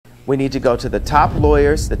We need to go to the top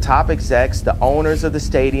lawyers, the top execs, the owners of the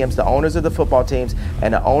stadiums, the owners of the football teams,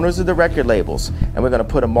 and the owners of the record labels. And we're going to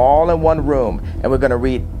put them all in one room. And we're going to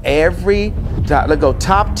read let's go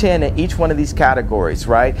top 10 in each one of these categories,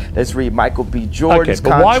 right? Let's read Michael B. Jordan's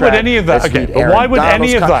contract. Why would any of that? Okay, but why would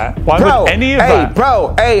any of that? Why would any of that?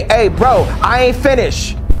 Hey, bro, I ain't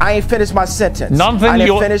finished. I ain't finished my sentence. Nothing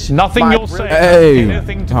you're saying. Hey,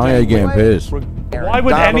 Kanye getting pissed. Why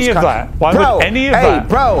would any of that? Why would any of that?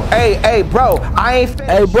 Hey, bro, I ain't finished.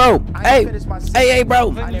 Hey, bro, hey,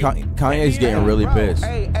 bro. Kanye's getting really pissed.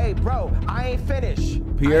 Hey, bro, I ain't finished.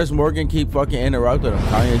 Piers Morgan keep fucking interrupting him.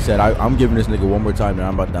 Kanye said, I'm giving this nigga one more time and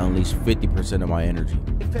I'm about to unleash 50% of my energy.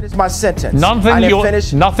 Finish my sentence. Nothing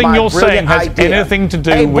you're saying has anything to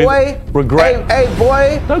do with regret. Hey,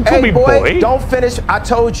 boy. Don't call me boy. Don't finish. I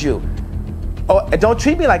told you. Oh, don't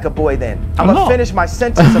treat me like a boy then. I'm going to finish my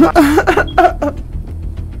sentence.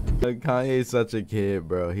 Kanye's such a kid,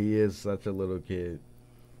 bro. He is such a little kid.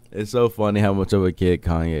 It's so funny how much of a kid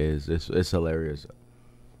Kanye is. It's hilarious.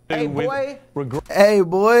 Hey, boy. Hey,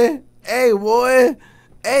 boy. Hey, boy.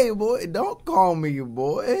 Hey, boy. Don't call me a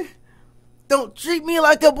boy. Don't treat me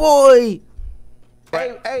like a boy.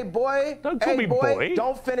 Hey, boy. Don't call me boy.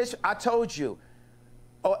 Don't finish. I told you.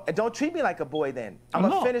 Oh, don't treat me like a boy then. I'm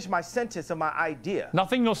going to finish my sentence of my idea.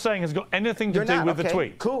 Nothing you're saying has got anything to do with the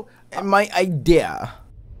tweet. Cool. My idea.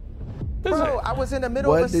 Bro, I was in the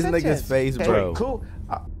middle of a sentence. What is this nigga's face, bro? Cool.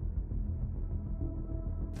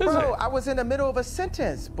 Bro, I was in the middle of a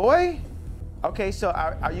sentence, boy. Okay, so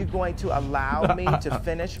are you going to allow me to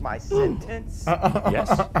finish my sentence?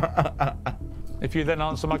 Yes. If you then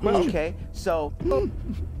answer my question. Okay, so...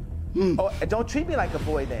 don't treat me like a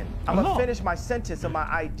boy then. I'm going to finish my sentence of my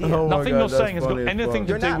idea. Nothing you're saying has got anything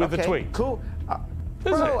to do with the tweet. Cool.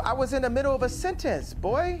 Bro, I was in the middle of a sentence,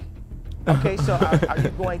 boy. Okay, so are you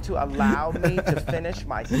going to allow me to finish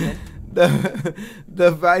my sentence?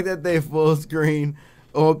 The fact that they full screen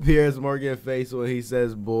on Piers Morgan's face when he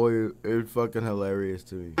says boy, it's fucking hilarious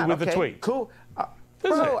to me. With the tweet. Cool.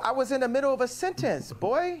 Bro, I was in the middle of a sentence,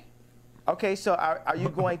 boy. Okay, so are you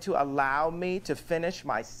going to allow me to finish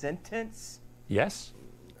my sentence? Yes.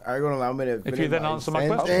 Are you going to allow me to finish if you then answer my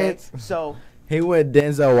question? Okay, so... He went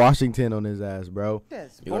Denzel Washington on his ass, bro.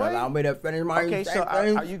 Yes, you going to allow me to finish my sentence? Okay, so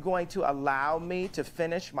are you going to allow me to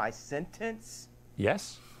finish my sentence?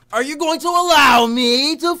 Yes. Are you going to allow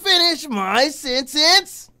me to finish my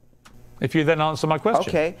sentence? If you then answer my question.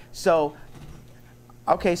 Okay, so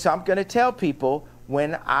I'm going to tell people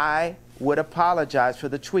when I would apologize for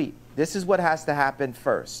the tweet. This is what has to happen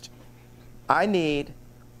first. I need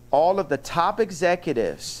all of the top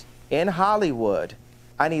executives in Hollywood.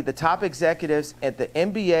 I need the top executives at the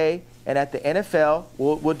NBA and at the NFL.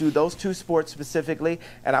 We'll do those two sports specifically.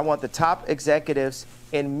 And I want the top executives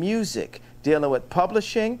in music, dealing with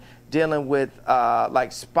publishing, dealing with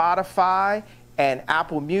like Spotify and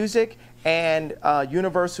Apple Music and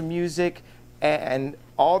Universal Music and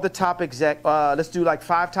all the top exec. Let's do like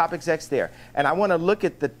 5 top execs there. And I want to look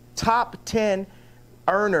at the top 10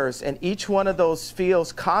 earners in each one of those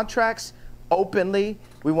fields' contracts openly.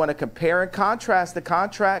 We want to compare and contrast the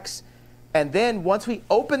contracts. And then once we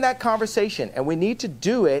open that conversation, and we need to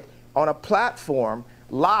do it on a platform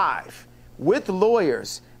live with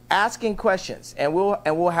lawyers asking questions, and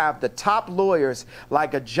we'll have the top lawyers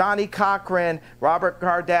like a Johnny Cochran, Robert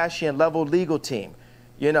Kardashian level legal team,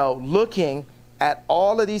 you know, looking at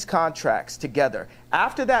all of these contracts together.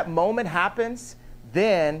 After that moment happens,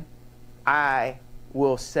 then I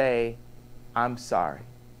will say, I'm sorry.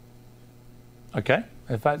 Okay,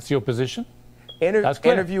 if that's your position.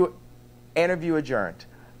 Interview adjourned.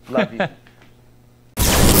 Love you.